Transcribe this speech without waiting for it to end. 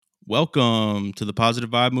Welcome to the Positive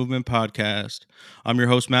Vibe Movement Podcast. I'm your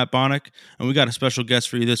host, Matt Bonnick, and we got a special guest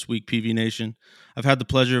for you this week, PV Nation. I've had the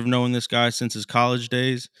pleasure of knowing this guy since his college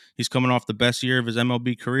days. He's coming off the best year of his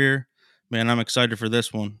MLB career. Man, I'm excited for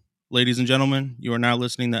this one. Ladies and gentlemen, you are now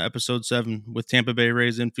listening to episode 7 with Tampa Bay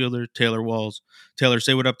Rays infielder Taylor Walls. Taylor,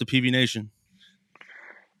 say what up to PV Nation.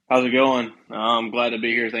 How's it going? I'm glad to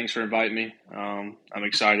be here. Thanks for inviting me. I'm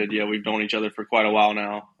excited. Yeah, we've known each other for quite a while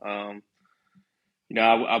now.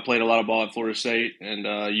 I played a lot of ball at Florida State,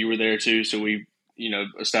 and you were there too, so we,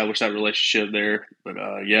 established that relationship there. But,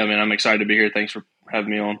 yeah, man, I'm excited to be here. Thanks for having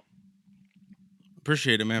me on.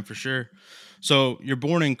 Appreciate it, man, for sure. So you're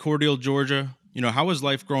born in Cordele, Georgia. How was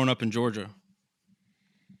life growing up in Georgia?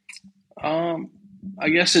 I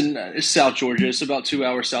guess it's South Georgia. It's about 2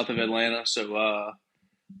 hours south of Atlanta, so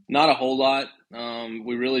not a whole lot.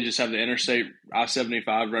 We really just have the interstate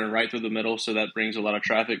I-75 running right through the middle, so that brings a lot of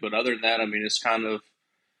traffic. But other than that, I mean, it's kind of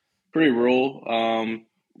pretty rural.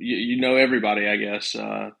 You know everybody, I guess.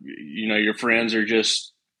 Your friends are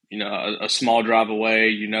just, a small drive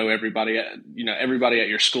away. Everybody at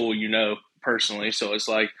your school, personally. So it's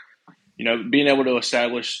like, being able to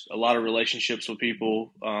establish a lot of relationships with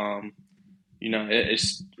people.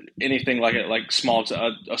 It's anything like a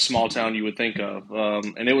small town you would think of,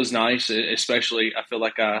 and it was nice. Especially, I feel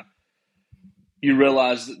like you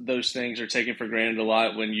realize that those things are taken for granted a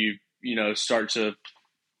lot when you start to,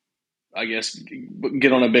 I guess,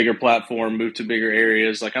 get on a bigger platform, move to bigger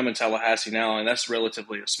areas. Like I'm in Tallahassee now, and that's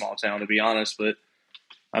relatively a small town, to be honest. But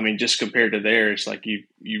I mean, just compared to there, it's like you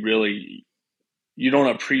don't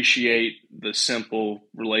appreciate the simple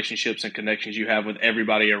relationships and connections you have with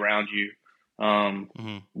everybody around you.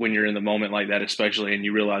 When you're in the moment like that, especially, and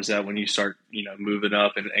you realize that when you start, moving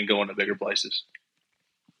up and going to bigger places.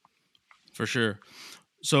 For sure.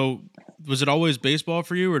 So was it always baseball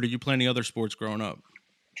for you, or did you play any other sports growing up?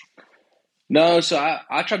 No, so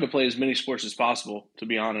I tried to play as many sports as possible, to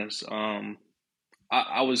be honest. I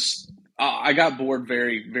got bored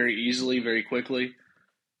very, very easily, very quickly.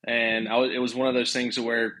 And it was one of those things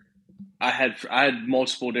where I had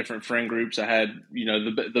multiple different friend groups. I had,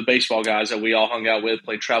 the baseball guys that we all hung out with,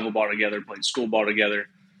 played travel ball together, played school ball together.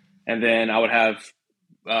 And then I would have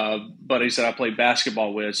buddies that I played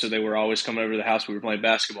basketball with. So they were always coming over to the house. We were playing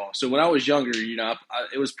basketball. So when I was younger,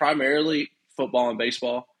 it was primarily football and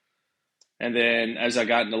baseball. And then as I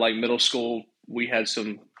got into like middle school, we had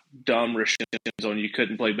some dumb restrictions on you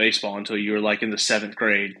couldn't play baseball until you were like in the 7th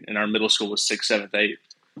grade. And our middle school was 6th, 7th, 8th.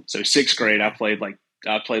 So 6th grade, I played like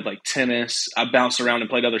tennis. I bounced around and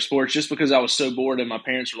played other sports just because I was so bored, and my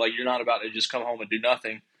parents were like, you're not about to just come home and do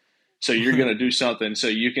nothing. So you're going to do something. So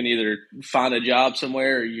you can either find a job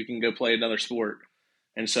somewhere or you can go play another sport.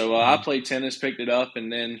 And so I played tennis, picked it up,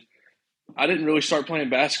 and then I didn't really start playing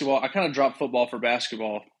basketball. I kind of dropped football for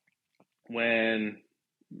basketball when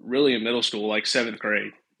really in middle school, like 7th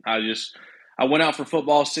grade. I went out for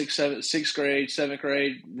football 6th grade, 7th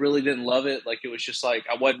grade, really didn't love it. Like it was just like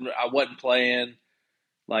I wasn't playing.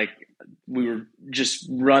 Like we were just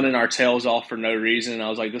running our tails off for no reason. And I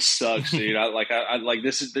was like, this sucks, dude.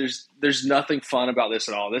 There's nothing fun about this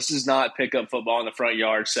at all. This is not pickup football in the front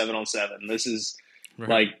yard 7-on-7. This is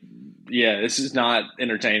right. This is not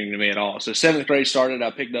entertaining to me at all. So 7th grade started,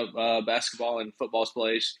 I picked up basketball in football's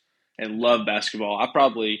place and loved basketball. I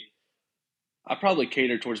probably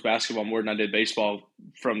catered towards basketball more than I did baseball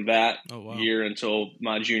from that year until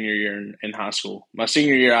my junior year in high school. My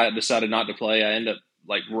senior year, I decided not to play. I ended up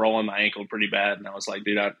like rolling my ankle pretty bad. And I was like,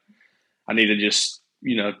 dude, I need to just,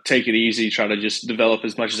 take it easy, try to just develop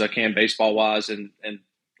as much as I can baseball wise and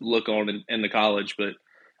look on in the college. But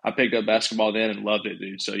I picked up basketball then and loved it,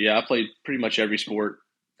 dude. So yeah, I played pretty much every sport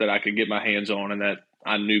that I could get my hands on and that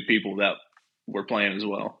I knew people that were playing as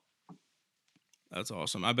well. That's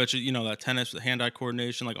awesome. I bet you, that tennis, the hand-eye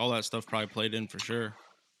coordination, like all that stuff probably played in for sure.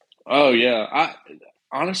 Oh yeah. I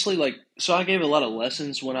honestly, so I gave a lot of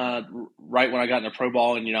lessons right when I got into pro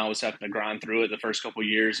ball, and I was having to grind through it the first couple of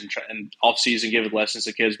years and off season giving lessons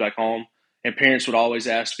to kids back home. And parents would always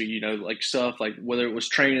ask me, like stuff like whether it was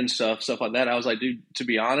training stuff like that. I was like, dude, to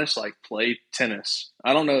be honest, like play tennis.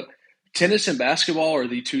 I don't know. Tennis and basketball are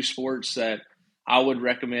the two sports that I would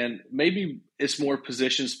recommend. Maybe it's more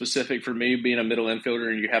position specific for me being a middle infielder,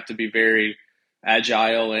 and you have to be very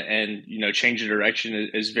agile and change of direction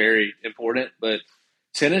is very important. But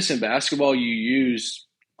tennis and basketball, you use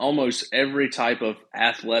almost every type of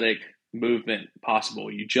athletic movement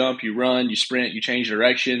possible. You jump, you run, you sprint, you change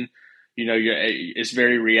direction. It's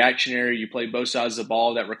very reactionary. You play both sides of the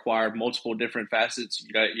ball that require multiple different facets.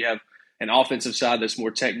 You have an offensive side that's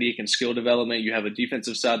more technique and skill development. You have a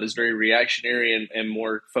defensive side that's very reactionary and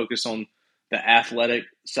more focused on the athletic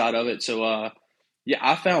side of it. So yeah,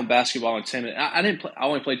 I found basketball and tennis. I didn't play. I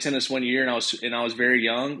only played tennis 1 year, and I was very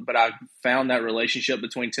young. But I found that relationship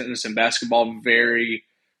between tennis and basketball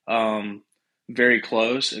um, very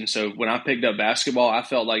close. And so when I picked up basketball, I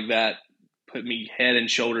felt like that put me head and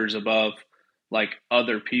shoulders above like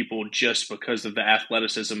other people just because of the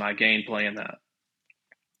athleticism I gained playing that.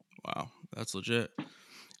 Wow, that's legit.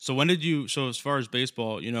 So when did you? So as far as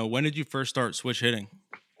baseball, when did you first start switch hitting?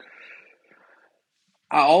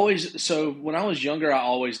 So when I was younger, I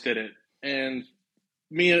always did it. And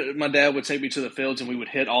me and my dad would take me to the fields and we would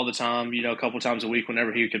hit all the time, a couple times a week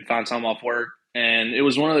whenever he could find time off work. And it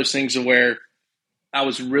was one of those things of where I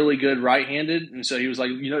was really good right-handed. And so he was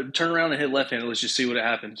like, turn around and hit left-handed. Let's just see what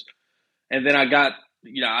happens. And then I got,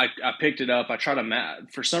 I picked it up. I try to,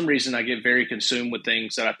 for some reason, I get very consumed with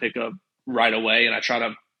things that I pick up right away. And I try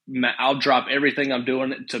to, I'll drop everything I'm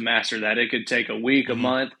doing to master that. It could take a week, a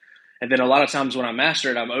month. And then a lot of times when I master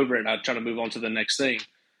it, I'm over it and I try to move on to the next thing.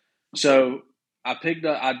 So I picked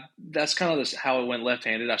up, that's kind of how it went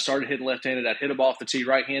left-handed. I started hitting left-handed. I'd hit a ball off the tee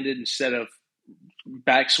right-handed instead of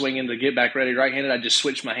back swinging to get back ready right-handed. I just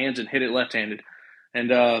switched my hands and hit it left-handed.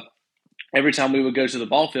 And every time we would go to the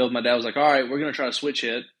ball field, my dad was like, all right, we're going to try to switch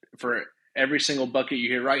hit. For every single bucket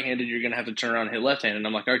you hit right-handed, you're going to have to turn around and hit left-handed. And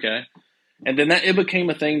I'm like, okay. And then it became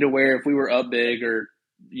a thing to where if we were up big or,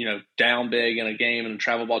 down big in a game in a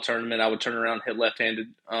travel ball tournament, I would turn around and hit left-handed.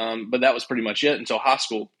 But that was pretty much it until high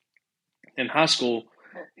school. In high school,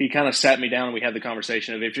 he kind of sat me down and we had the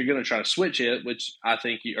conversation of if you're going to try to switch it, which I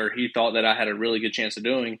think he thought that I had a really good chance of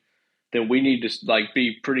doing, then we need to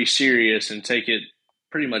be pretty serious and take it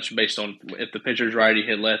pretty much based on if the pitcher's righty,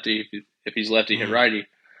 hit lefty, if he's lefty, hit righty.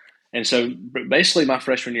 And so basically my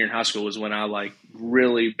freshman year in high school was when I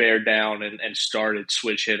really bared down and started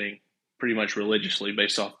switch hitting pretty much religiously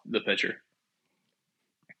based off the pitcher.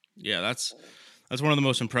 Yeah, that's one of the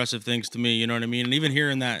most impressive things to me, you know what I mean? And even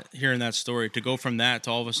hearing that story, to go from that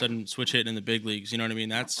to all of a sudden switch hitting in the big leagues, you know what I mean?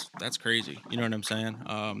 That's crazy. You know what I'm saying?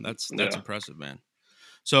 That's impressive, man.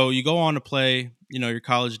 So you go on to play, your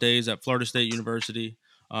college days at Florida State University.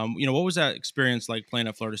 What was that experience like playing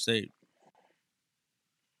at Florida State?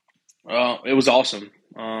 It was awesome.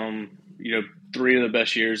 3 of the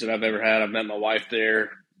best years that I've ever had. I met my wife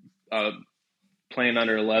there. Playing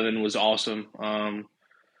under 11 was awesome.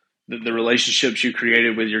 The relationships you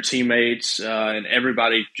created with your teammates and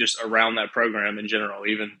everybody just around that program in general,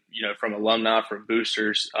 even, from alumni, from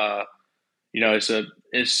boosters,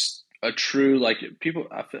 it's a true, people,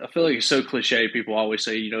 I feel like it's so cliche. People always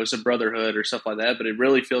say, it's a brotherhood or stuff like that, but it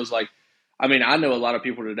really feels like, I know a lot of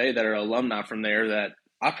people today that are alumni from there that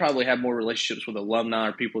I probably have more relationships with alumni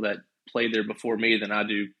or people that played there before me than I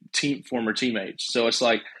do former teammates. So it's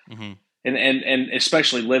like, and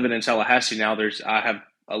especially living in Tallahassee now, I have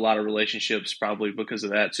a lot of relationships probably because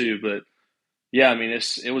of that too. But yeah,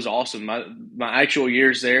 it was awesome. My actual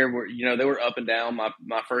years there were, they were up and down.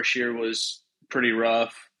 My first year was pretty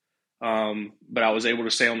rough. But I was able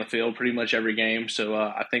to stay on the field pretty much every game. So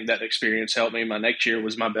I think that experience helped me. My next year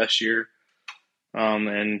was my best year.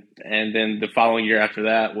 And then the following year after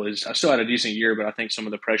that I still had a decent year, but I think some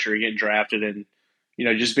of the pressure of getting drafted and,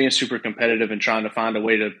 just being super competitive and trying to find a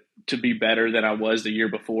way to be better than I was the year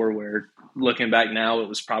before, where looking back now, it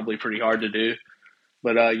was probably pretty hard to do.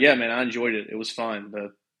 But yeah, man, I enjoyed it. It was fun.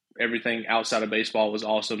 Everything outside of baseball was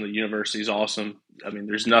awesome. The university is awesome.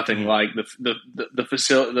 There's nothing like the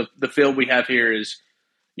facility. The field we have here is,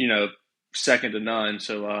 second to none.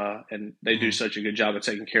 So, and they do such a good job of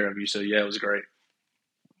taking care of you. So yeah, it was great.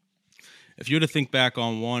 If you were to think back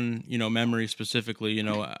on one, memory specifically,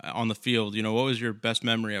 on the field, what was your best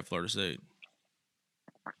memory at Florida State?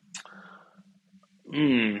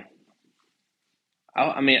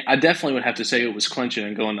 I definitely would have to say it was clinching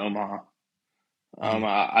and going to Omaha.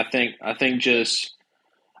 I think just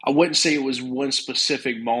I wouldn't say it was one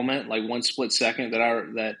specific moment, like one split second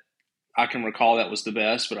that I can recall that was the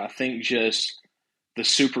best, but I think just the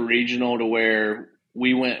super regional to where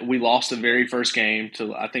we lost the very first game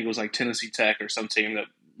to, I think it was like Tennessee Tech or some team that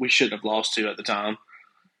we shouldn't have lost to at the time.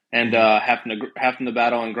 And having to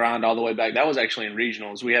battle and grind all the way back. That was actually in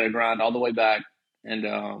regionals. We had to grind all the way back and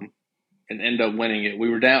end up winning it. We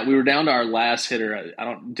were down to our last hitter.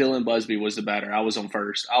 Dylan Busby was the batter. I was on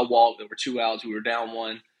first. I walked. There were 2 outs. We were down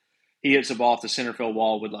 1. He hits the ball off the center field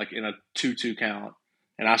wall with in a 2-2 count.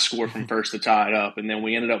 And I scored from first to tie it up. And then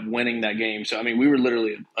we ended up winning that game. So, we were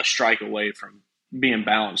literally a strike away from being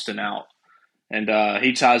balanced and out. And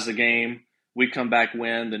he ties the game. We come back,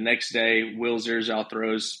 win. The next day, Will Zierzow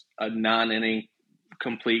throws a 9-inning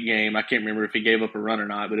complete game. I can't remember if he gave up a run or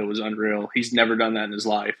not, but it was unreal. He's never done that in his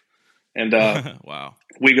life. And Wow.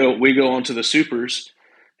 we go on to the supers,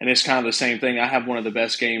 and it's kind of the same thing. I have one of the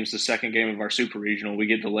best games, the second game of our super regional. We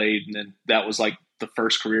get delayed, and then that was like the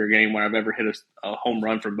first career game where I've ever hit a home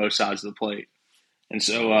run from both sides of the plate. And Oh,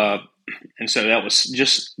 so wow. that was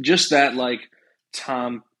just that like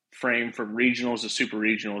time frame from regionals to super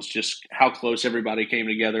regionals, just how close everybody came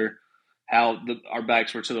together, how our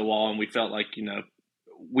backs were to the wall, and we felt like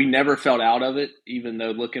we never felt out of it, even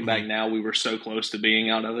though looking back Mhm. now we were so close to being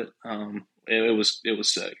out of it. It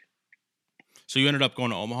was sick. So you ended up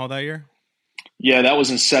going to Omaha that year? Yeah, that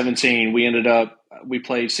was in 17. We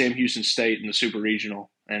played Sam Houston State in the super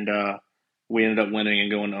regional, and we ended up winning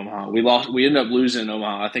and going to Omaha. We ended up losing in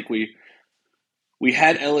Omaha. I think we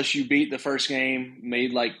had LSU beat the first game,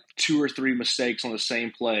 made like two or three mistakes on the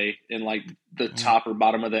same play in like the Mhm. top or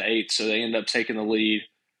bottom of the eighth. So they ended up taking the lead.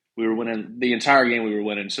 We were winning the entire game. We were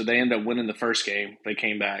winning. So they ended up winning the first game. They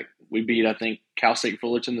came back. We beat, I think, Cal State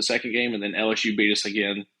Fullerton the second game, and then LSU beat us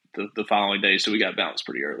again the following day. So we got bounced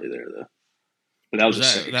pretty early there, though. But that was Was a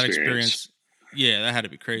sick that experience. experience? Yeah, that had to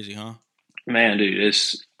be crazy, huh? Man, dude,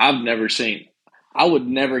 I've never seen. I would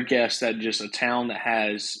never guess that just a town that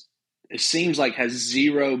has it seems like has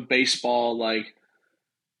zero baseball like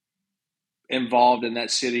involved in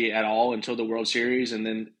that city at all until the World Series, and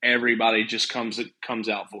then everybody just comes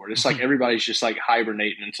out for it. It's like everybody's just like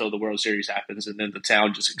hibernating until the World Series happens, and then the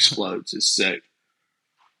town just explodes. It's sick.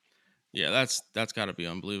 Yeah, that's got to be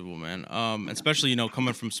unbelievable, man. Especially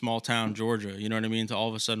coming from small town Georgia, you know what I mean, to all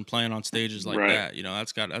of a sudden playing on stages like Right.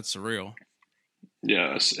 that, that's surreal.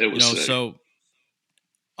 Yes, it was sick. So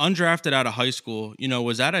undrafted out of high school,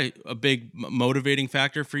 was that a big motivating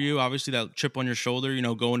factor for you? Obviously, that chip on your shoulder,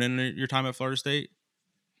 going into your time at Florida State.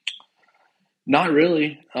 Not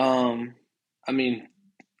really. I mean,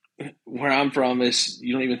 where I'm from is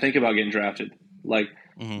you don't even think about getting drafted. Like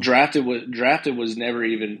Hmm. drafted was never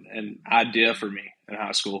even an idea for me in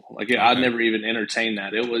high school. Like I'd Okay. never even entertained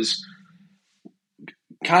that. It was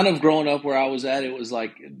kind of growing up where I was at. It was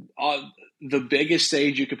like the biggest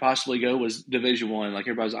stage you could possibly go was Division One. Like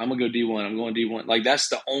everybody's, I'm gonna go D1. I'm going D1. Like that's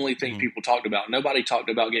the only thing Hmm. people talked about. Nobody talked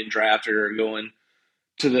about getting drafted or going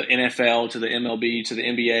to the NFL, to the MLB, to the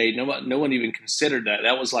NBA. No one even considered that.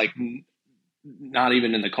 That was like not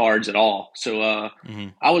even in the cards at all. So Hmm.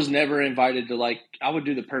 I was never invited to like I would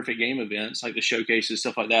do the perfect game events, like the showcases,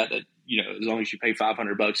 stuff like that. That as long as you pay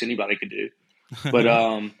 $500, anybody could do. But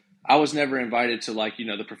I was never invited to like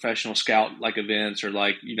the professional scout like events or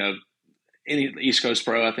like any East Coast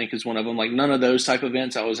Pro. I think is one of them. Like none of those type of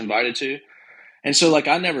events I was invited to, and so like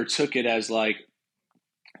I never took it as like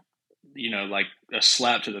like a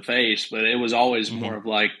slap to the face, but it was always Hmm. more of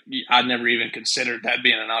like I'd never even considered that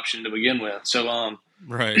being an option to begin with. So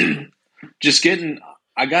Right. just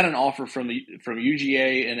I got an offer from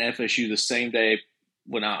UGA and FSU the same day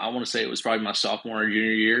when I want to say it was probably my sophomore or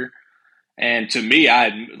junior year. And to me, I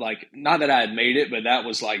had like not that I had made it, but that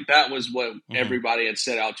was what Hmm. everybody had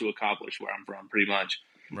set out to accomplish where I'm from, pretty much.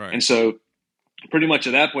 Right. And so, pretty much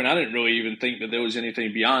at that point, I didn't really even think that there was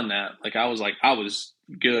anything beyond that. Like I was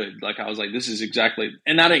good. Like I was like, this is exactly.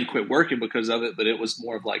 And I didn't quit working because of it, but it was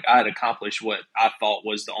more of like I had accomplished what I thought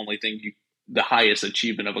was the only thing the highest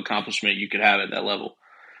achievement of accomplishment you could have at that level.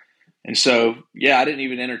 And so, yeah, I didn't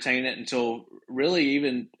even entertain it until really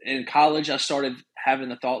even in college. I started having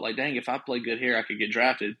the thought like, dang, if I play good here, I could get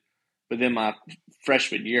drafted. But then my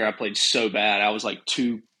freshman year, I played so bad. I was like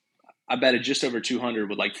I batted just over 200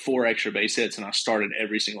 with like four extra base hits, and I started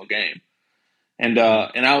every single game. And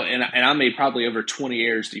Hmm. I made probably over 20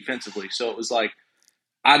 errors defensively. So it was like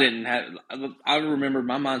I didn't have. I remember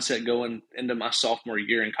my mindset going into my sophomore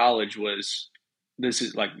year in college was this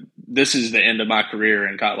is like this is the end of my career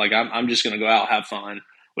and like I'm just gonna go out have fun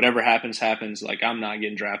whatever happens happens like I'm not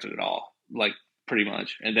getting drafted at all like pretty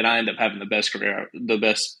much and then I end up having the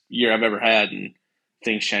best year I've ever had and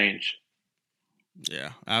things change.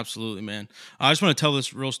 Yeah, absolutely, man. I just want to tell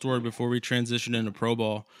this real story before we transition into pro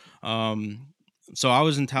ball. Um, so I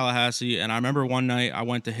was in Tallahassee, and I remember one night I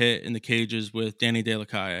went to hit in the cages with Danny De La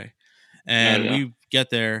Calle, Oh and yeah. we get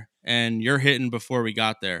there, and you're hitting before we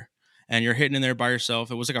got there, and you're hitting in there by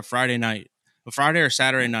yourself. It was like a Friday night, a Friday or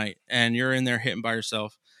Saturday night, and you're in there hitting by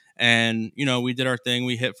yourself. And we did our thing.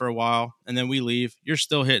 We hit for a while, and then we leave. You're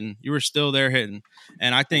still hitting. You were still there hitting,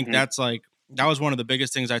 and I think Hmm. that's like that was one of the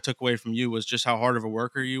biggest things I took away from you was just how hard of a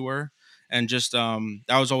worker you were. And just that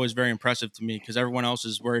was always very impressive to me because everyone else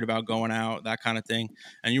is worried about going out, that kind of thing.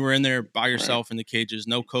 And you were in there by Right. yourself in the cages.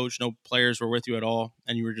 No coach, no players were with you at all,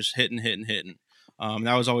 and you were just hitting, hitting, hitting.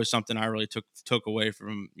 That was always something I really took away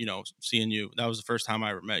from seeing you. That was the first time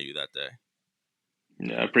I ever met you that day.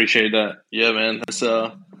 Yeah, I appreciate that. Yeah, man. That's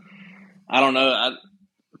I don't know.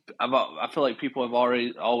 I feel like people have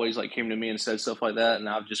always like came to me and said stuff like that, and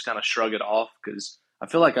I've just kind of shrugged it off because I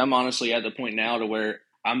feel like I'm honestly at the point now to where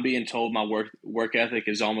I'm being told my work ethic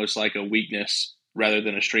is almost like a weakness rather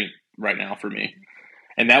than a strength right now for me.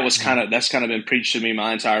 And that's kind of been preached to me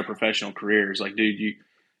my entire professional career. Is like, dude,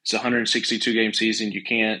 it's a 162 game season. You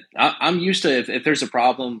can't. I'm used to if there's a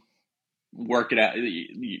problem, work it out.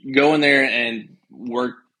 You go in there and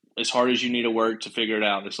work as hard as you need to work to figure it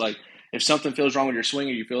out. It's like if something feels wrong with your swing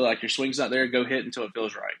or you feel like your swing's not there, go hit until it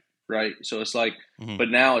feels right. Right. So it's like, but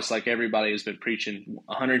now it's like everybody has been preaching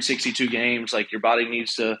 162 games. Like your body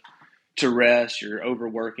needs to rest. You're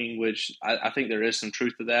overworking, which I think there is some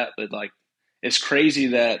truth to that. But like, it's crazy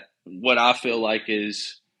that what I feel like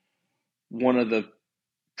is one of the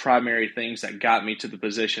primary things that got me to the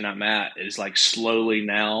position I'm at is like slowly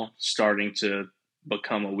now starting to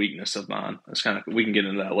become a weakness of mine. That's kind of, we can get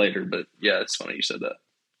into that later, but yeah, it's funny you said that.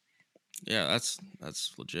 Yeah,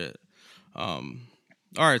 that's legit.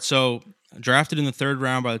 All right, so drafted in the 3rd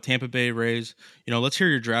round by the Tampa Bay Rays. Let's hear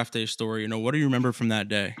your draft day story. What do you remember from that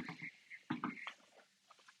day?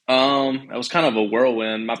 That was kind of a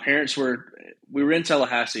whirlwind. We were in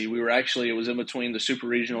Tallahassee. It was in between the Super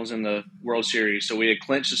Regionals and the World Series. So we had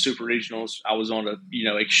clinched the Super Regionals. I was on a,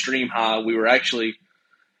 extreme high. We were actually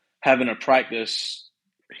having a practice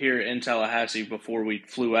here in Tallahassee before we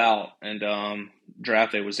flew out, and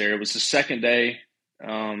draft day was there. It was the second day.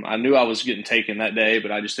 I knew I was getting taken that day,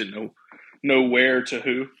 but I just didn't know where to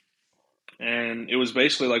who. And it was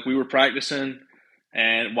basically like we were practicing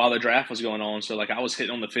and while the draft was going on. So like I was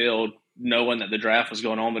hitting on the field knowing that the draft was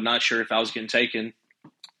going on, but not sure if I was getting taken.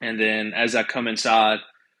 And then as I come inside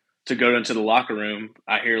to go into the locker room,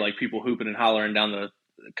 I hear like people hooping and hollering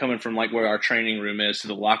coming from like where our training room is to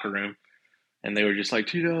the locker room. And they were just like,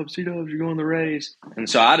 T-Dubs, you're going to the Rays. And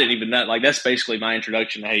so I didn't even know. Like, that's basically my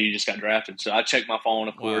introduction to, hey, you just got drafted. So I checked my phone,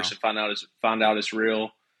 of course, and find out it's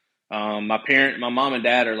real. My mom and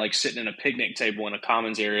dad are, like, sitting in a picnic table in a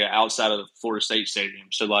commons area outside of the Florida State Stadium.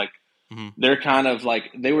 So, like, they're kind of,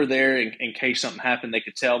 like, they were there in case something happened. They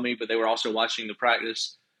could tell me, but they were also watching the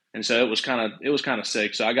practice. And so it was kind of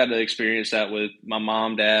sick. So I got to experience that with my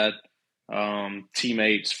mom, dad,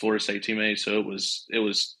 teammates, Florida State teammates. So it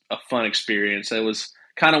was a fun experience. It was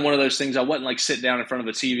kind of one of those things. I wasn't like sit down in front of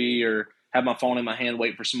a TV or have my phone in my hand,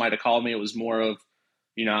 waiting for somebody to call me. It was more of,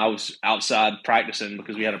 I was outside practicing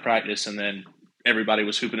because we had a practice and then everybody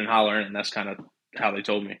was hooping and hollering. And that's kind of how they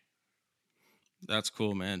told me. That's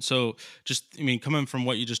cool, man. So coming from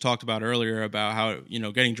what you just talked about earlier about how,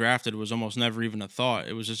 getting drafted was almost never even a thought.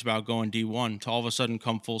 It was just about going D1 to all of a sudden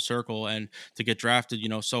come full circle and to get drafted,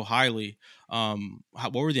 so highly.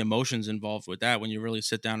 What were the emotions involved with that when you really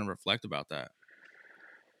sit down and reflect about that?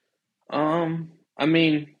 I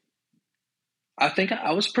mean, I think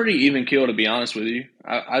I was pretty even keel, to be honest with you.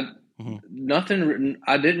 Nothing,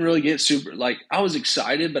 I didn't really get super, like, I was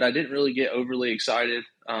excited, but I didn't really get overly excited.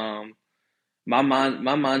 My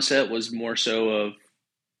mindset was more so of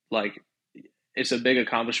like, it's a big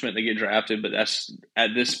accomplishment to get drafted, but that's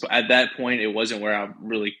at that point, it wasn't where I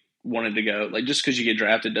really wanted to go. Like, just because you get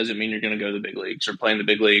drafted doesn't mean you're going to go to the big leagues or play in the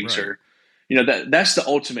big leagues, right. Or, that's the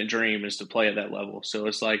ultimate dream, is to play at that level. So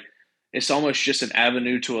it's like, it's almost just an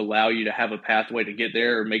avenue to allow you to have a pathway to get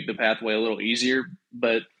there or make the pathway a little easier.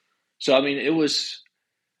 But so, I mean,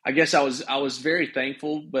 I guess I was very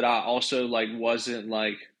thankful, but I also like wasn't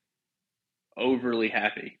like overly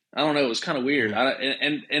happy. I don't know. It was kind of weird.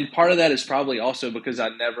 And part of that is probably also because I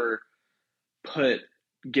never put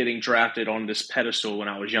getting drafted on this pedestal when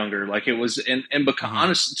I was younger. Like it was, and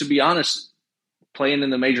because to be honest, playing in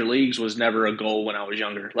the major leagues was never a goal when I was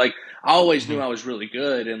younger. Like I always knew I was really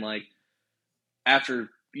good. And like after,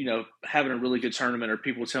 having a really good tournament or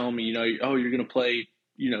people telling me, oh, you're going to play,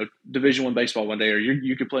 Division I baseball one day, or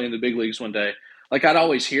you could play in the big leagues one day. Like I'd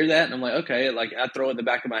always hear that and I'm like, okay, like I throw it in the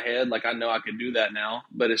back of my head. Like I know I could do that now,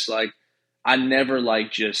 but it's like, I never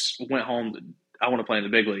like just went home. I want to play in the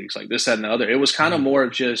big leagues, like this, that, and the other. It was kind of more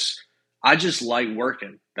of just, I just like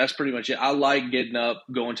working. That's pretty much it. I like getting up,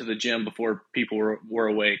 going to the gym before people were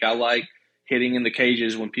awake. I like hitting in the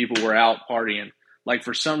cages when people were out partying. Like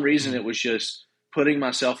for some reason, it was just putting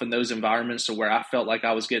myself in those environments to where I felt like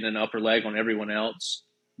I was getting an upper leg on everyone else.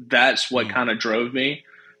 That's what kind of drove me.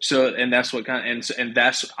 So, and that's what and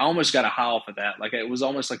that's, I almost got a high off of that. Like it was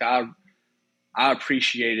almost like I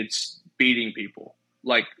appreciated beating people,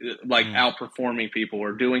 like outperforming people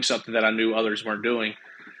or doing something that I knew others weren't doing.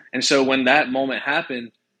 And so when that moment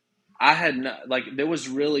happened, I had there was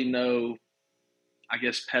really no, I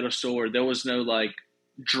guess, pedestal, or there was no like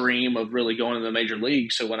dream of really going to the major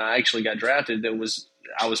league. So when I actually got drafted, I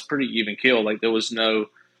was pretty even keel. Like there was no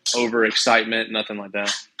over excitement, nothing like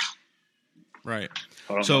that. Right.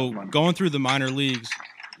 Hold So on. going through the minor leagues,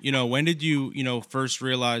 when did you, first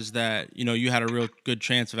realize that, you had a real good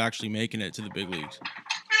chance of actually making it to the big leagues?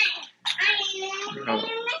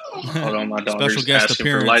 Hold on, my Special daughter's guest asking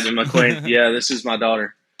for appearance. Lightning McQueen. Yeah, this is my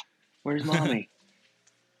daughter. Where's mommy?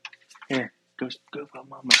 Here, go,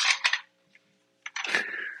 mommy.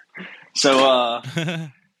 So,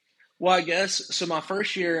 well, I guess so. My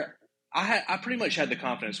first year, I pretty much had the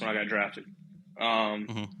confidence when I got drafted.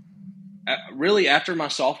 Mhm. Really, after my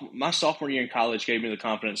sophomore year in college gave me the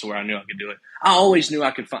confidence where I knew I could do it. I always knew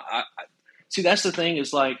I could find. See, that's the thing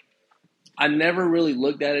is like I never really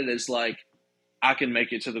looked at it as like I can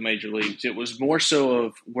make it to the major leagues. It was more so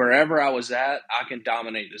of wherever I was at, I can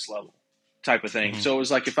dominate this level type of thing. Mhm. So it was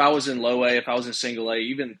like if I was in low A, if I was in single A,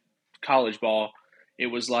 even college ball, it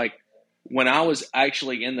was like when I was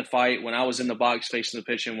actually in the fight, when I was in the box facing the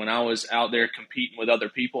pitch, and when I was out there competing with other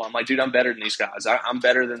people, I'm like, dude, I'm better than these guys. I'm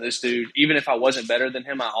better than this dude. Even if I wasn't better than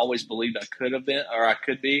him, I always believed I could have been or I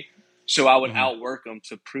could be. So I would Mhm. outwork them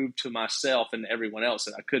to prove to myself and everyone else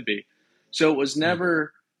that I could be. So it was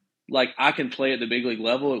never like I can play at the big league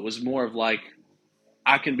level. It was more of like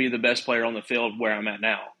I can be the best player on the field where I'm at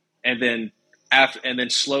now. And then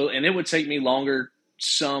slowly, and it would take me longer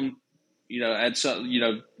some, at some,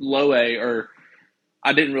 low A, or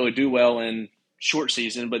I didn't really do well in short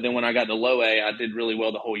season, but then when I got to low A, I did really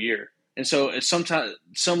well the whole year. And so it's sometimes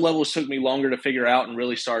some levels took me longer to figure out and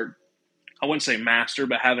really start, I wouldn't say master,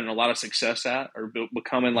 but having a lot of success at or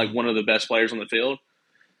becoming like Mhm. one of the best players on the field.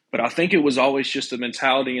 But I think it was always just the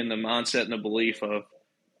mentality and the mindset and the belief of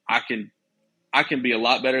I can I can be a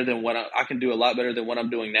lot better than I can do a lot better than what I'm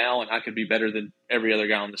doing now, and I could be better than every other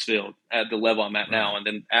guy on this field at the level I'm at Right. now. And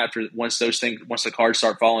then once the cards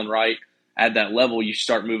start falling right at that level, you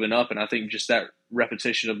start moving up. And I think just that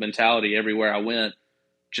repetition of mentality everywhere I went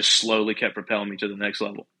just slowly kept propelling me to the next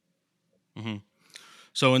level. Mhm.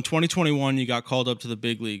 So in 2021, you got called up to the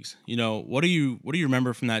big leagues. What do you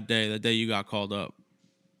remember from that day you got called up?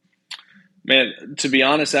 Man, to be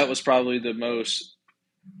honest, that was probably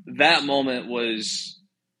that moment was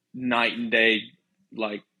night and day,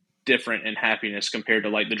 like different in happiness compared to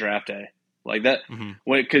like the draft day, like that. Mhm.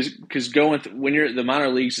 Because when you're the minor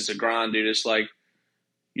leagues, is a grind, dude. It's like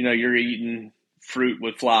you're eating fruit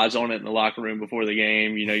with flies on it in the locker room before the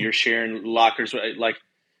game. You're sharing lockers. Like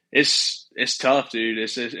it's tough, dude.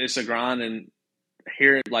 It's a grind, and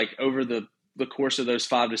here like over the course of those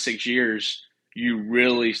 5 to 6 years, you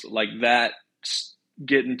really like that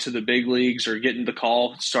getting to the big leagues or getting the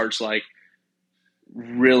call starts like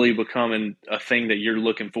really becoming a thing that you're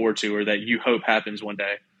looking forward to or that you hope happens one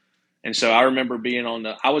day. And so I remember being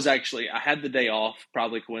I had the day off,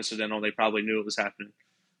 probably coincidental. They probably knew it was happening.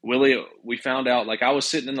 We found out, like I was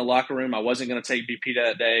sitting in the locker room. I wasn't going to take BP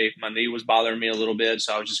that day. My knee was bothering me a little bit,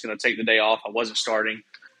 so I was just going to take the day off. I wasn't starting.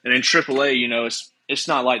 And in AAA, it's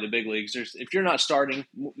not like the big leagues. If you're not starting,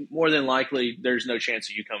 more than likely, there's no chance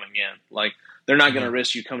of you coming in. Like they're not going to Mhm.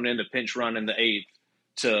 risk you coming in to pinch run in the eighth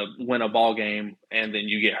to win a ball game and then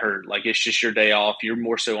you get hurt. Like it's just your day off. You're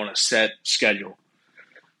more so on a set schedule.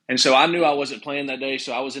 And so I knew I wasn't playing that day,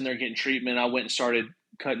 so I was in there getting treatment. I went and started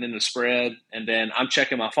cutting in the spread, and then I'm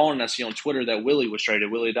checking my phone and I see on Twitter that Willie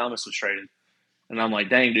Adames was traded, and I'm like,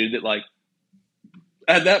 dang, dude, that like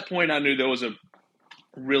at that point I knew there was a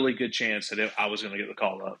really good chance that I was going to get the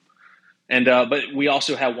call up. And but we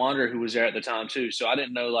also had Wander who was there at the time too, so I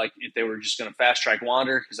didn't know like if they were just going to fast track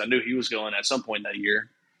Wander because I knew he was going at some point that year.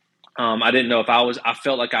 I didn't know if I was. I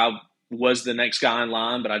felt like I was the next guy in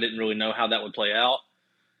line, but I didn't really know how that would play out.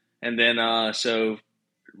 And then so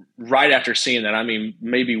right after seeing that, I mean,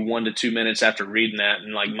 maybe 1 to 2 minutes after reading that,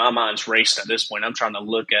 and like my mind's racing at this point. I'm trying to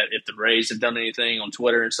look at if the Rays have done anything on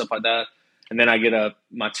Twitter and stuff like that. And then I get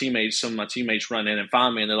some of my teammates run in and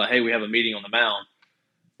find me, and they're like, "Hey, we have a meeting on the mound."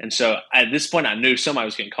 And so at this point, I knew somebody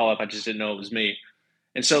was getting called up. I just didn't know it was me.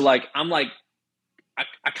 And so like I'm like,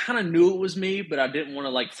 I kind of knew it was me, but I didn't want to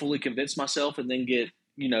like fully convince myself and then get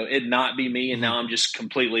it not be me, and Mhm. now I'm just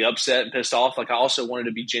completely upset and pissed off. Like I also wanted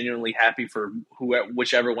to be genuinely happy for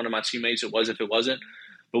whichever one of my teammates it was, if it wasn't.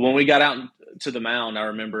 But when we got out to the mound, I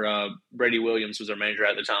remember Brady Williams was our manager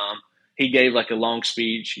at the time. He gave like a long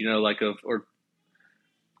speech, or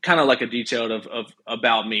kind of like a detailed of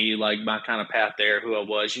about me, like my kind of path there, who I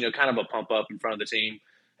was, kind of a pump up in front of the team.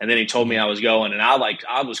 And then he told me Mhm. I was going, and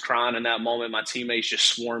I was crying in that moment. My teammates just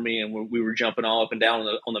swarmed me, and we were jumping all up and down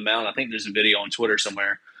on the mound. I think there's a video on Twitter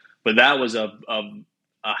somewhere, but that was a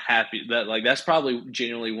happy that's probably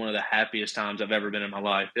genuinely one of the happiest times I've ever been in my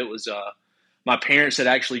life. It was my parents had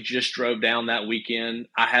actually just drove down that weekend.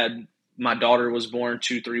 My daughter was born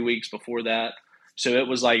 2-3 weeks before that. So it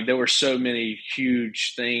was like there were so many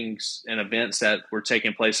huge things and events that were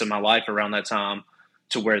taking place in my life around that time,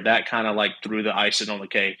 to where that kind of like threw the icing on the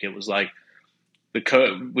cake. It was like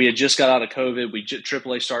we had just got out of COVID.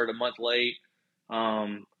 AAA started a month late.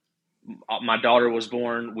 Um, my daughter was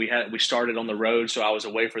born. We started on the road, so I was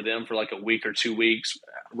away for them for like a week or 2 weeks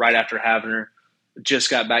right after having her. Just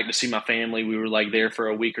got back to see my family. We were like there for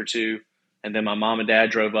a week or two, and then my mom and dad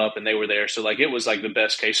drove up and they were there. So like it was like the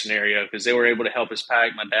best case scenario because they were able to help us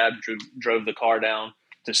pack. My dad drove the car down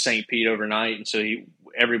to St. Pete overnight, and so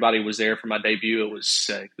everybody was there for my debut. It was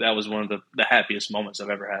sick. That was one of the happiest moments I've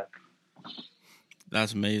ever had.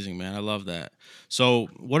 That's amazing, man. I love that. So,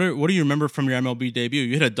 what do you remember from your MLB debut?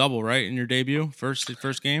 You hit a double, right, in your debut, first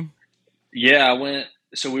game? Yeah, I went.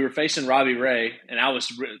 So we were facing Robbie Ray, and I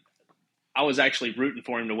was actually rooting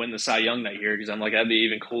for him to win the Cy Young that year because I'm like, that'd be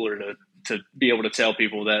even cooler to be able to tell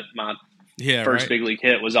people that my first big league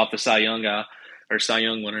hit was off the Cy Young guy or Cy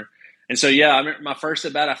Young winner. And so, yeah, I remember my first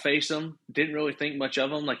at bat, I faced him. Didn't really think much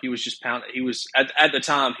of him. Like he was just pounding. He was at the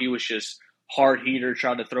time he was just hard heater,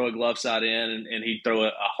 tried to throw a glove side in, and he'd throw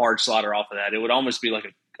a hard slider off of that. It would almost be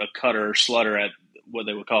like a cutter or slutter at what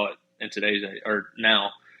they would call it in today's day or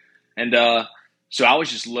now. And so I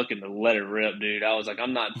was just looking to let it rip, dude. I was like,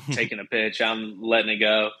 I'm not taking a pitch. I'm letting it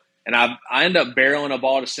go. And I ended up barreling a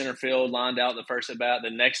ball to center field, lined out the first at bat. The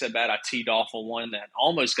next at bat, I teed off on one that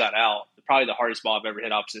almost got out. Probably the hardest ball I've ever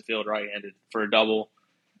hit opposite field, right-handed for a double.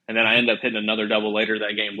 And then I ended up hitting another double later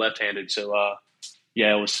that game, left-handed. So,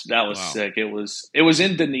 yeah, that was wow. Sick. It was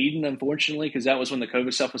in Dunedin, unfortunately, because that was when the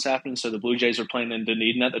COVID stuff was happening. So the Blue Jays were playing in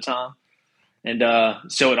Dunedin at the time. And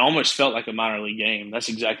so it almost felt like a minor league game. That's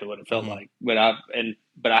exactly what it felt like. But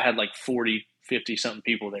I had like 40, 50-something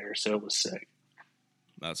people there, so it was sick.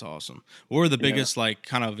 That's awesome. What were the biggest like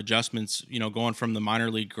kind of adjustments, going from the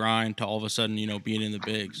minor league grind to all of a sudden, being in the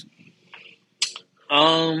bigs?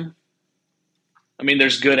 I mean,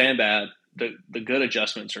 there's good and bad. The good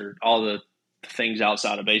adjustments are all the things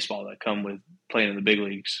outside of baseball that come with playing in the big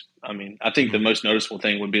leagues. I mean, I think the most noticeable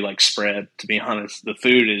thing would be like spread, to be honest. The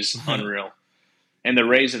food is unreal. And the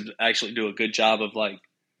Rays actually do a good job of like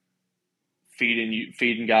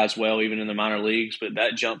feeding guys well, even in the minor leagues. But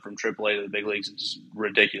that jump from AAA to the big leagues is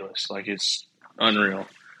ridiculous. Like it's unreal.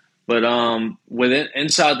 But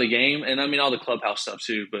inside the game, and I mean all the clubhouse stuff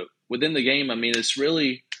too. But within the game, I mean it's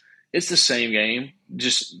the same game.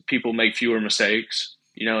 Just people make fewer mistakes.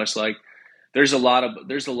 It's like there's a lot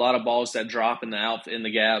of balls that drop in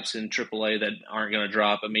the gaps in AAA that aren't going to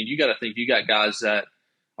drop. I mean, you got to think you got guys that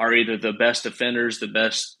are either the best defenders, the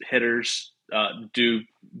best hitters, do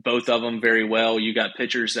both of them very well. You got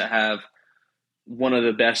pitchers that have one of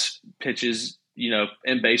the best pitches,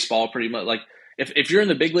 in baseball pretty much. Like if you're in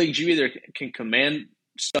the big leagues, you either can command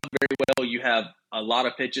stuff very well, you have a lot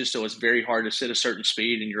of pitches, so it's very hard to sit a certain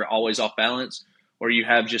speed and you're always off balance, or you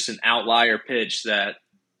have just an outlier pitch that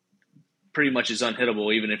pretty much is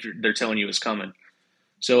unhittable even if they're telling you it's coming.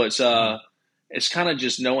 So it's kind of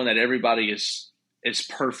just knowing that everybody is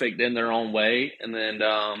perfect in their own way, and then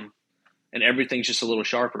and everything's just a little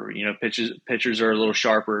sharper. Pitchers are a little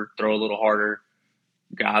sharper, throw a little harder.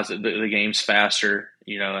 Guys, the game's faster.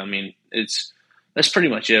 I mean, that's pretty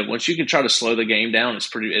much it. Once you can try to slow the game down,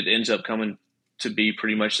 it ends up coming to be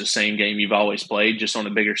pretty much the same game you've always played, just on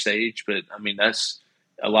a bigger stage. But I mean, that's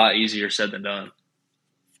a lot easier said than done.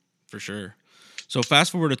 For sure. So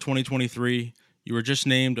fast forward to 2023, you were just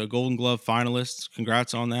named a Golden Glove finalist.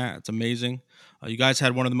 Congrats on that. It's amazing. You guys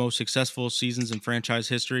had one of the most successful seasons in franchise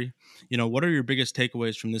history. What are your biggest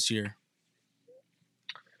takeaways from this year?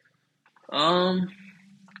 I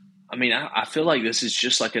mean, I feel like this is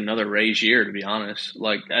just like another Rays year, to be honest.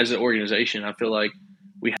 Like, as an organization, I feel like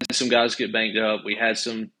we had some guys get banged up. We had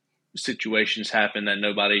some situations happen that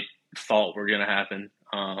nobody thought were going to happen.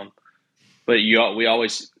 But we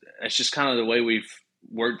always – it's just kind of the way we've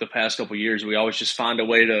worked the past couple of years. We always just find a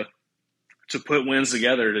way to put wins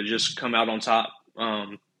together to just come out on top.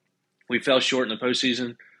 We fell short in the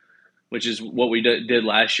postseason, which is what we did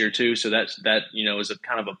last year too. So that is a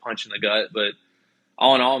kind of a punch in the gut. But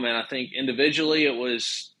all in all, man, I think individually it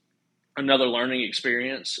was another learning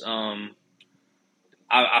experience.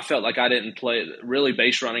 I felt like I didn't play – really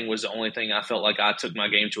base running was the only thing I felt like I took my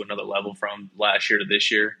game to another level from last year to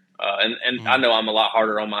this year. And I know I'm a lot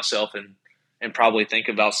harder on myself and probably think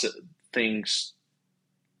about things,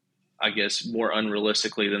 I guess, more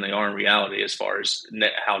unrealistically than they are in reality as far as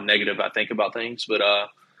how negative I think about things. But,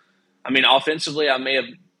 I mean, offensively, I may have,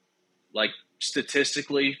 like,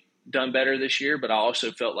 statistically done better this year, but I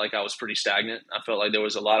also felt like I was pretty stagnant. I felt like there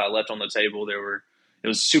was a lot I left on the table. It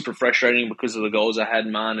was super frustrating because of the goals I had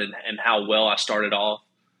in mind and how well I started off.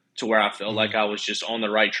 to where I felt like Mhm. I was just on the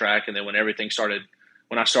right track. And then when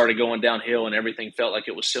I started going downhill and everything felt like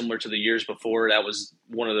it was similar to the years before, that was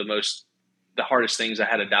one of the hardest things I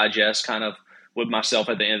had to digest kind of with myself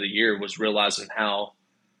at the end of the year, was realizing how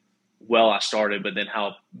well I started, but then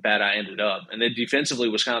how bad I ended up. And then defensively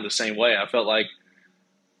was kind of the same way. I felt like,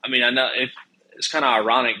 I know it's kind of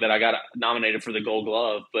ironic that I got nominated for the Gold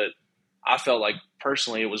Glove, but I felt like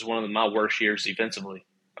personally it was one of my worst years defensively.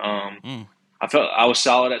 Um, Mm. I felt I was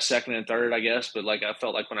solid at second and third, I guess, but like I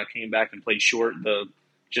felt like when I came back and played short,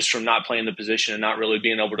 just from not playing the position and not really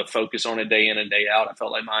being able to focus on it day in and day out, I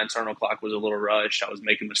felt like my internal clock was a little rushed. I was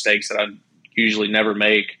making mistakes that I usually never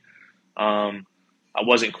make. I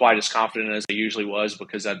wasn't quite as confident as I usually was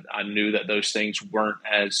because I knew that those things weren't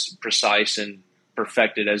as precise and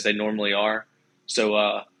perfected as they normally are.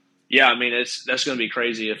 So, yeah, that's going to be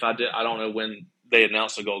crazy if I did. I don't know when they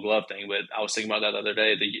announced the Gold Glove thing, but I was thinking about that the other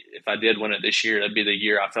day. If I did win it this year, that'd be the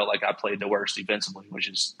year I felt like I played the worst defensively, which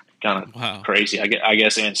is kind of Wow. crazy. I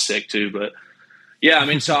guess, and sick too. But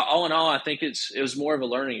yeah, so all in all, I think it was more of a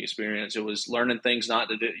learning experience. It was learning things not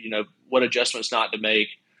to do, what adjustments not to make,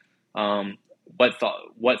 um, what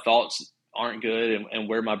thoughts aren't good, and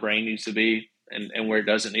where my brain needs to be, and where it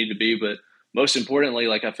doesn't need to be. But most importantly,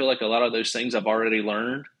 like I feel like a lot of those things I've already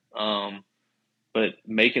learned. But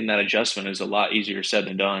making that adjustment is a lot easier said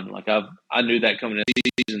than done. Like I knew that coming into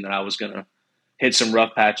the season that I was going to hit some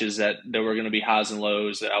rough patches, that there were going to be highs and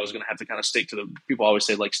lows, that I was going to have to kind of stick to people always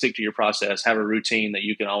say, like, stick to your process, have a routine that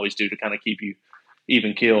you can always do to kind of keep you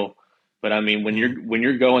even keel. But when Mhm.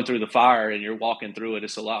 you're going through the fire and you're walking through it,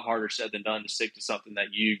 it's a lot harder said than done to stick to something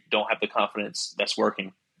that you don't have the confidence that's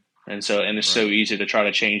working. And it's so Right. easy to try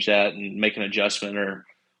to change that and make an adjustment,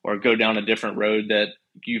 or go down a different road that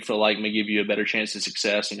you feel like may give you a better chance of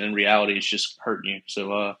success, and in reality it's just hurting you.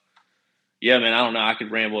 So yeah, man, I don't know, I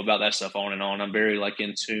could ramble about that stuff on and on. I'm very like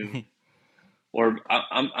in tune, or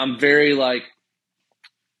I'm very like,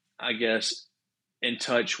 I guess, in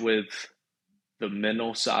touch with the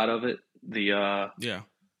mental side of it, the Yeah.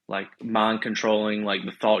 like mind controlling, like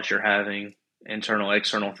the thoughts you're having, internal,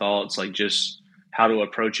 external thoughts, like just how to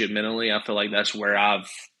approach it mentally. I feel like that's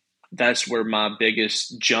where my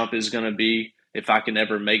biggest jump is going to be, if I can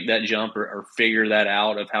ever make that jump, or figure that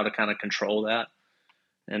out of how to kind of control that.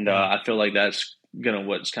 And Mhm. I feel like that's gonna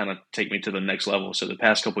what's kind of take me to the next level. So the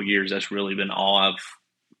past couple of years, that's really been all I've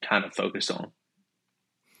kind of focused on.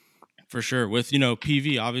 For sure. With,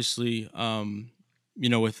 PV, obviously,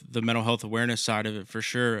 with the mental health awareness side of it, for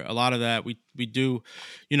sure. A lot of that we do,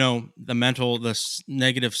 the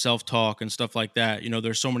negative self-talk and stuff like that.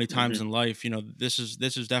 There's so many times Hmm. in life, this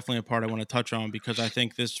is definitely a part I want to touch on, because I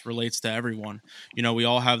think this relates to everyone. We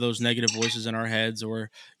all have those negative voices in our heads, or,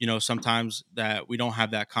 sometimes that we don't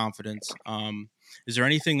have that confidence. Is there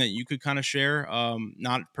anything that you could kind of share,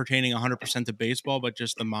 not pertaining 100% to baseball, but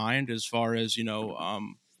just the mind, as far as,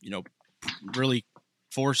 really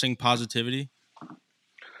forcing positivity?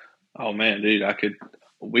 Oh man, dude,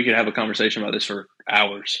 we could have a conversation about this for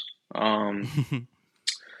hours. Um,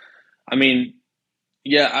 I mean,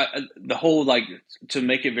 yeah, the whole, like, to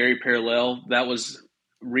make it very parallel, that was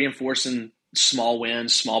reinforcing small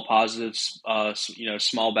wins, small positives,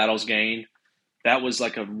 small battles gained. That was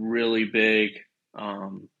like a really big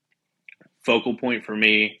um, focal point for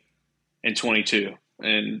me in 22,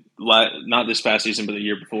 and not this past season, but the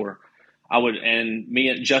year before. And me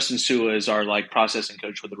and Justin Sua is our like processing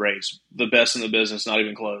coach with the Rays, the best in the business, not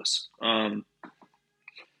even close. And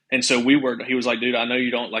so he was like, dude, I know you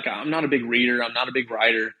don't like, I'm not a big reader. I'm not a big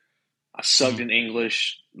writer. I sucked Mhm. in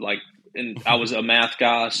English, like, and I was a math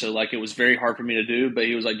guy. So like, it was very hard for me to do, but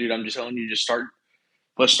he was like, dude, I'm just telling you,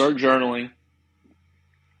 let's start journaling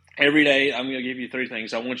every day. I'm going to give you three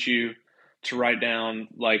things. I want you to write down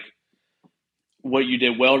like what you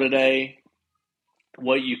did well today,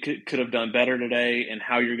 what you could have done better today, and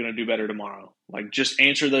how you're going to do better tomorrow. Like, just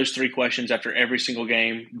answer those three questions after every single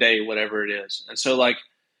game, day, whatever it is. And so, like,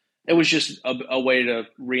 it was just a way to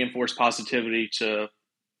reinforce positivity,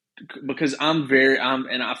 because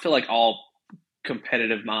and I feel like all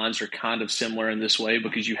competitive minds are kind of similar in this way,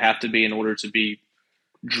 because you have to be, in order to be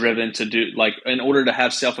driven to do, like, in order to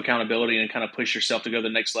have self accountability and kind of push yourself to go to the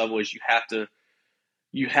next level, is you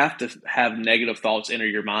have to have negative thoughts enter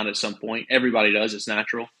your mind at some point. Everybody does. It's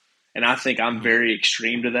natural. And I think I'm Mhm. very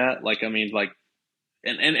extreme to that. Like,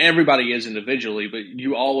 and everybody is individually, but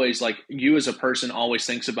you always, like, you as a person always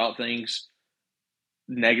thinks about things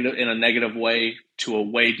negative, in a negative way, to a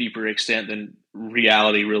way deeper extent than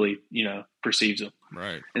reality really, perceives them.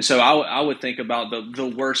 Right. And so I would think about the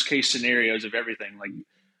worst case scenarios of everything. Like,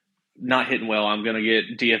 not hitting well, I'm going to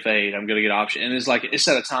get DFA'd. I'm going to get option. And it's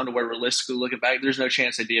at a time to where realistically looking back, there's no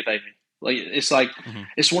chance they DFA me. Mhm.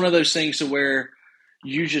 It's one of those things to where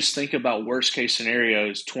you just think about worst case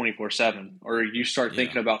scenarios 24/7, or you start Yeah.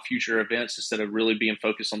 thinking about future events instead of really being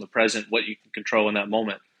focused on the present, what you can control in that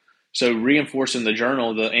moment. So reinforcing the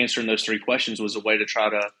journal, the answering those 3 questions was a way to try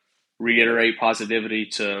to reiterate positivity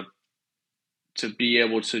to be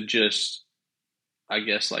able to just, I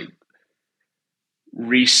guess, like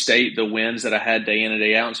restate the wins that I had day in and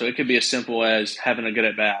day out. And so it could be as simple as having a good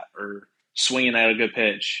at bat or swinging at a good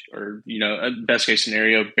pitch or, a best case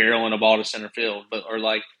scenario, barreling a ball to center field, or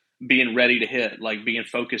like being ready to hit, like being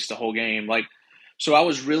focused the whole game. So I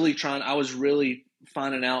was really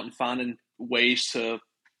finding out and finding ways to,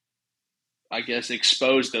 I guess,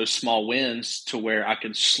 expose those small wins to where I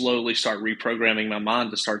could slowly start reprogramming my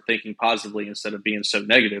mind to start thinking positively instead of being so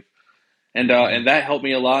negative. And that helped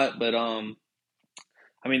me a lot. But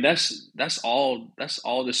I mean, that's all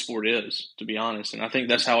this sport is, to be honest. And I think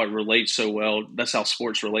that's how it relates so well. That's how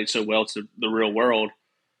sports relate so well to the real world.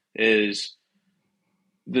 Is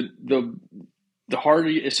the harder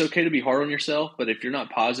it's okay to be hard on yourself, but if you're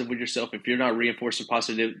not positive with yourself, if you're not reinforcing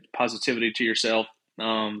positivity to yourself,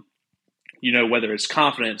 whether it's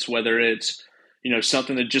confidence, whether it's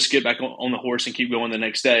something to just get back on the horse and keep going the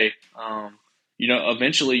next day,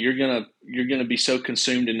 eventually you're gonna be so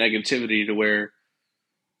consumed in negativity to where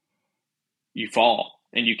you fall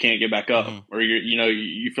and you can't get back up, Mhm. or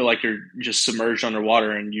you feel like you're just submerged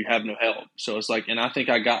underwater and you have no help. So it's like, and I think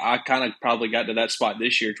I kind of probably got to that spot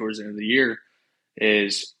this year towards the end of the year.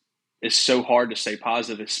 Is It's so hard to stay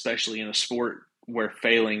positive, especially in a sport where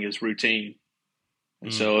failing is routine.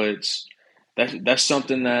 And Mhm. so that's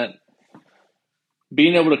something that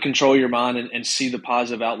being able to control your mind and see the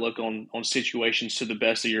positive outlook on situations to the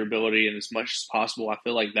best of your ability and as much as possible. I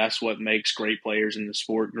feel like that's what makes great players in the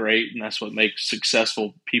sport great, and that's what makes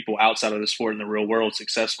successful people outside of the sport in the real world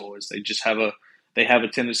successful. Is they have a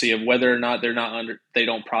tendency of whether or not they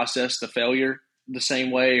don't process the failure the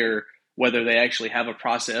same way, or whether they actually have a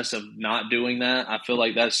process of not doing that. I feel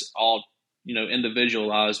like that's all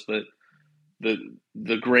individualized, but the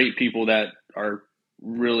the great people that are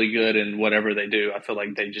really good in whatever they do, I feel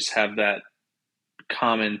like they just have that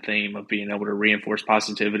common theme of being able to reinforce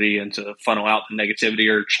positivity and to funnel out the negativity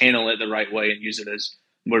or channel it the right way and use it as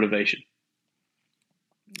motivation.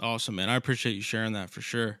 Awesome, man. I appreciate you sharing that for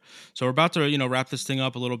sure. So we're about to, wrap this thing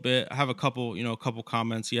up a little bit. I have a couple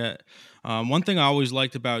comments yet. One thing I always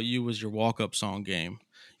liked about you was your walk-up song game.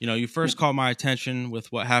 You first caught my attention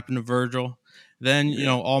with What Happened to Virgil, then, Yeah.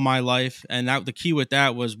 All My Life, and that the key with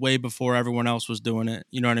that was way before everyone else was doing it.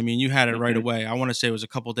 You know what I mean? You had it right Mm-hmm. away. I want to say it was a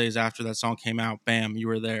couple days after that song came out. Bam, you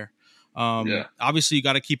were there. Yeah. Obviously, you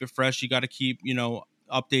got to keep it fresh. You got to keep,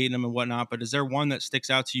 updating them and whatnot. But is there one that sticks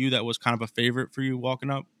out to you that was kind of a favorite for you walking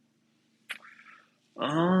up?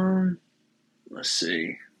 Um. Let's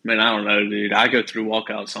see. Man, I don't know, dude. I go through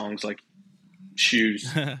walkout songs like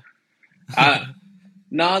shoes. I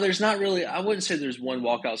No, there's not really. I wouldn't say there's one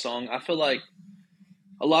walkout song. I feel like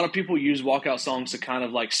a lot of people use walkout songs to kind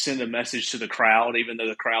of like send a message to the crowd, even though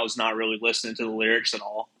the crowd's not really listening to the lyrics at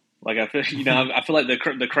all. Like I feel, I feel like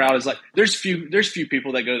the crowd is like there's few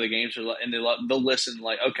people that go to the games and they'll listen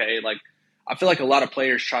like, okay, like I feel like a lot of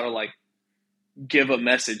players try to like give a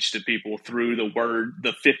message to people through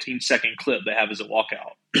the 15-second clip they have as a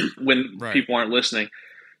walkout when Right. people aren't listening.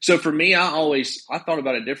 So for me, I thought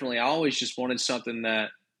about it differently. I always just wanted something that,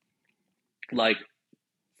 like,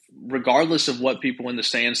 regardless of what people in the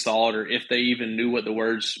stands thought or if they even knew what the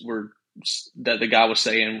words were that the guy was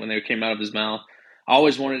saying when they came out of his mouth, I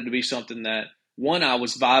always wanted it to be something that, one, I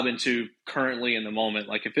was vibing to currently in the moment.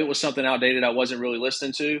 Like if it was something outdated I wasn't really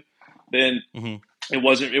listening to, then Hmm. it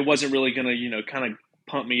wasn't really going to kind of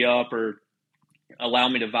pump me up or allow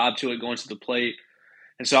me to vibe to it going to the plate.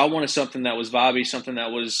 And so I wanted something that was vibey, something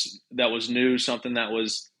that was new, something that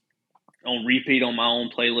was on repeat on my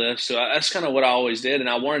own playlist. So that's kind of what I always did, and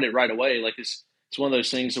I wanted it right away. Like it's one of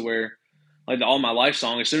those things where, like the All My Life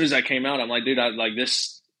song, as soon as that came out, I'm like, dude, I like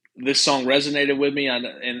this song resonated with me, and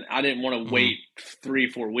I didn't want to Hmm. wait 3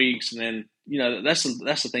 4 weeks, and then that's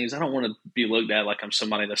the thing is I don't want to be looked at like I'm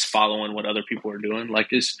somebody that's following what other people are doing.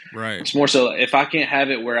 Like Right. it's more so if I can't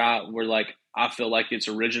have it where like I feel like it's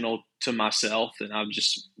original to myself, then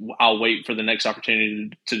I'll wait for the next opportunity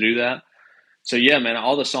to do that. So yeah, man,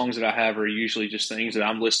 all the songs that I have are usually just things that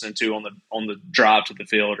I'm listening to on the drive to the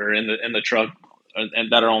field or in the truck,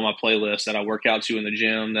 and that are on my playlist that I work out to in the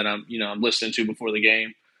gym that I'm listening to before the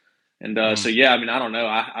game. And Hmm. so yeah, I mean, I don't know.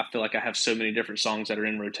 I feel like I have so many different songs that are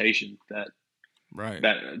in rotation Right.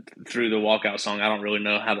 that through the walkout song, I don't really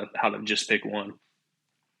know how to just pick one.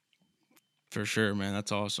 For sure, man.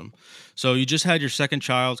 That's awesome. So you just had your second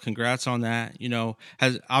child. Congrats on that.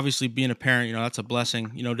 Has obviously being a parent, that's a blessing.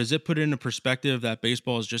 Does it put it into perspective that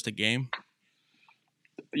baseball is just a game?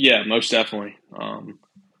 Yeah, most definitely.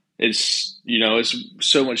 It's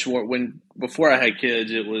so much more. When before I had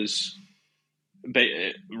kids,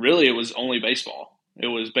 really it was only baseball. It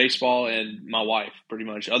was baseball and my wife, pretty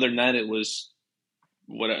much. Other than that, it was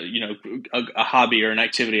a hobby or an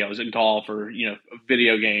activity. I was in golf or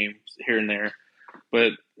video games here and there,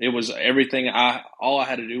 but it was everything. All I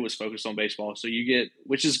had to do was focus on baseball. So you get,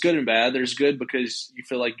 which is good and bad. There's good because you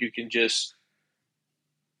feel like you can just.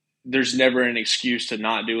 There's never an excuse to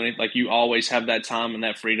not do anything. Like you always have that time and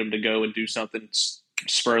that freedom to go and do something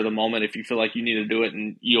spur of the moment if you feel like you need to do it,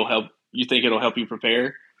 and you think it'll help you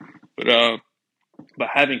prepare. But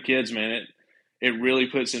having kids, man, it really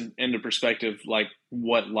puts into perspective like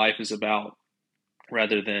what life is about,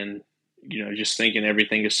 rather than just thinking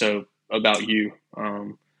everything is so about you.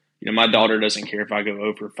 My daughter doesn't care if I go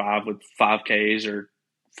 0 for 5 with 5 Ks or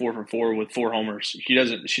 4 for 4 with 4 homers. She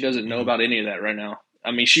doesn't know Hmm. about any of that right now. I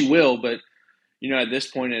mean, she will, but at this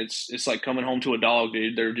point, it's like coming home to a dog,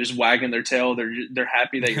 dude. They're just wagging their tail. They're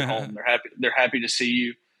happy that you're home. They're happy to see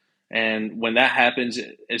you. And when that happens,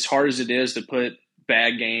 as hard as it is to put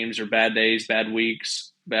bad games or bad days, bad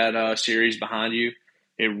weeks, bad series behind you,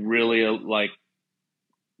 it really like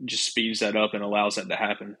just speeds that up and allows that to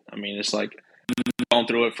happen. I mean, it's like I've gone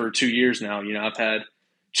through it for 2 years now. I've had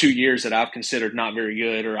 2 years that I've considered not very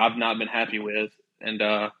good or I've not been happy with, and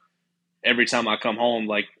every time I come home,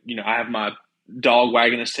 like I have my dog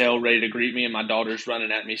wagging his tail, ready to greet me, and my daughter's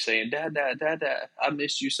running at me saying, "Dad, Dad, Dad, Dad, I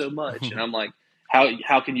missed you so much." And I'm like,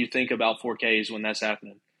 how can you think about 4Ks when that's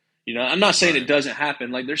happening? I'm not saying it Right. doesn't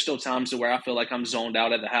happen. Like there's still times to where I feel like I'm zoned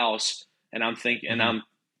out at the house and I'm thinking and Hmm.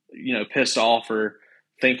 I'm pissed off or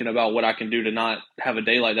thinking about what I can do to not have a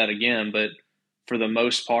day like that again. But for the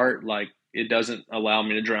most part, like it doesn't allow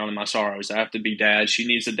me to drown in my sorrows. I have to be dad. She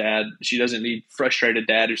needs a dad. She doesn't need frustrated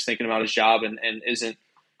dad who's thinking about his job and isn't,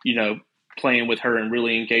 you know, playing with her and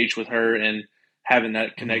really engaged with her and having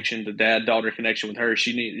that Hmm. connection, the dad daughter connection with her.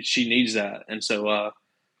 She needs that. And so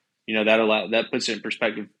that puts it in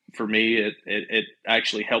perspective for me. It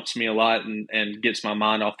actually helps me a lot and gets my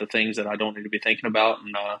mind off the things that I don't need to be thinking about.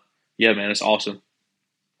 And yeah, man, it's awesome.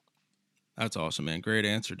 That's awesome, man. Great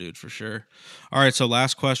answer, dude, for sure. All right, so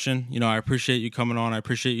last question. I appreciate you coming on. I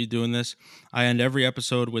appreciate you doing this. I end every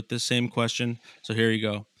episode with this same question. So here you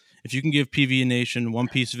go. If you can give PV Nation one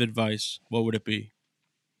piece of advice, what would it be?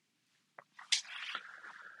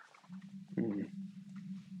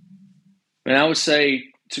 And I would say,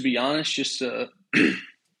 to be honest, just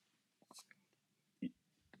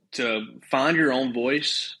to find your own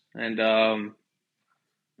voice and don't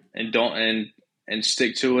and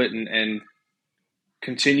stick to it and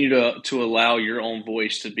continue to allow your own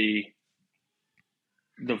voice to be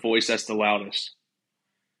the voice that's the loudest.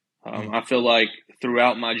 Mm, I feel like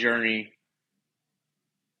throughout my journey,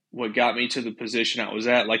 what got me to the position I was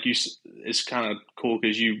at, like it's kind of cool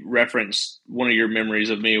because you referenced one of your memories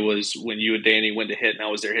of me was when you and Danny went to hit and I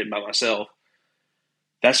was there hitting by myself.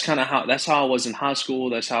 That's how I was in high school.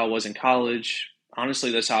 That's how I was in college.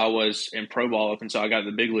 Honestly, that's how I was in pro ball up until I got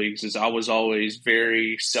to the big leagues. Is I was always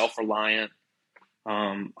very self reliant.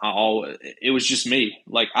 It was just me.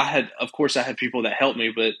 Like of course, I had people that helped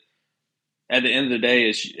me, but at the end of the day,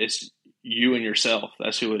 it's you and yourself.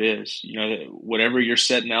 That's who it is. Whatever you're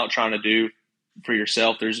setting out trying to do for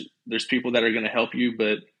yourself, there's people that are going to help you,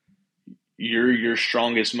 but you're your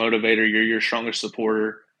strongest motivator. You're your strongest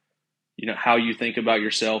supporter. How you think about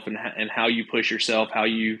yourself and how you push yourself, how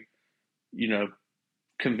you know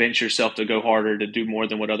convince yourself to go harder, to do more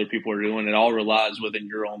than what other people are doing. It all relies within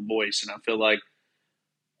your own voice, and I feel like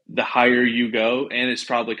the higher you go, and it's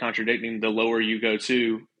probably contradicting, the lower you go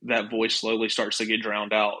too, that voice slowly starts to get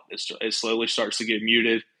drowned out. It slowly starts to get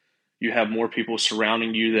muted. You have more people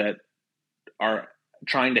surrounding you that are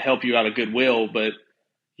trying to help you out of goodwill, but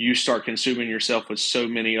you start consuming yourself with so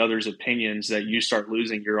many others' opinions that you start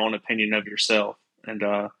losing your own opinion of yourself. And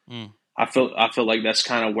mm, I feel like that's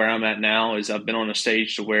kind of where I'm at now. Is I've been on a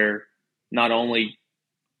stage to where not only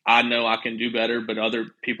I know I can do better, but other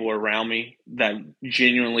people around me that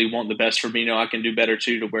genuinely want the best for me know I can do better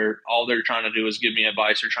too. To where all they're trying to do is give me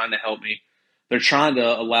advice or trying to help me. They're trying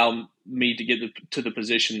to allow me to get to the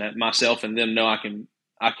position that myself and them know I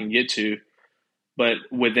can get to. But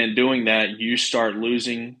within doing that, you start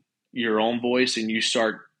losing your own voice and you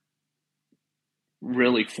start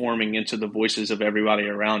really forming into the voices of everybody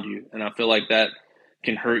around you. And I feel like that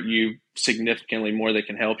can hurt you significantly more than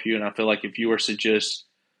can help you. And I feel like if you were to just,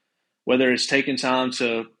 whether it's taking time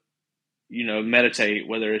to, meditate,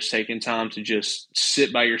 whether it's taking time to just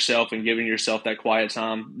sit by yourself and giving yourself that quiet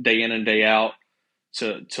time day in and day out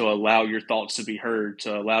to allow your thoughts to be heard,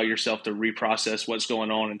 to allow yourself to reprocess what's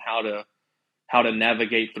going on and how to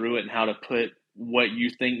navigate through it and how to put what you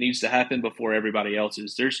think needs to happen before everybody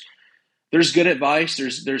else's. There's good advice.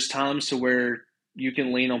 There's times to where you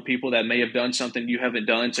can lean on people that may have done something you haven't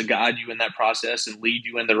done to guide you in that process and lead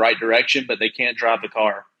you in the right direction, but they can't drive the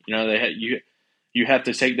car. You have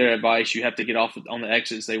to take their advice. You have to get off on the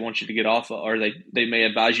exits they want you to get off of, or they may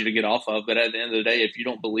advise you to get off of. But at the end of the day, if you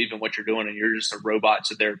don't believe in what you're doing and you're just a robot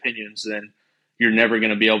to their opinions, then you're never going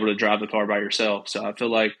to be able to drive the car by yourself. So I feel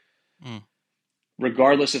like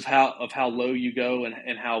regardless of how low you go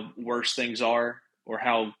and how worse things are or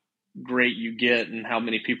how great you get and how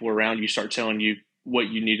many people around you start telling you what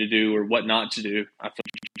you need to do or what not to do, I feel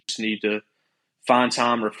like you just need to find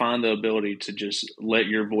time or find the ability to just let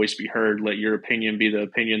your voice be heard, let your opinion be the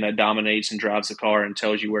opinion that dominates and drives the car and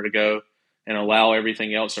tells you where to go, and allow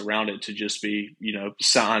everything else around it to just be,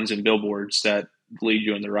 signs and billboards that lead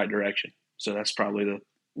you in the right direction. So that's probably the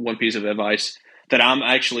one piece of advice that I'm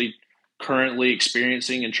actually currently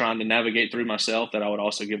experiencing and trying to navigate through myself that I would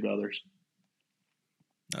also give to others.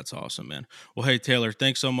 That's awesome, man. Well, hey, Taylor,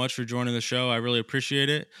 thanks so much for joining the show. I really appreciate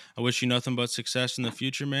it. I wish you nothing but success in the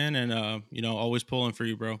future, man. And, always pulling for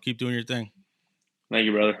you, bro. Keep doing your thing. Thank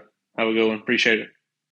you, brother. Have a good one. Appreciate it.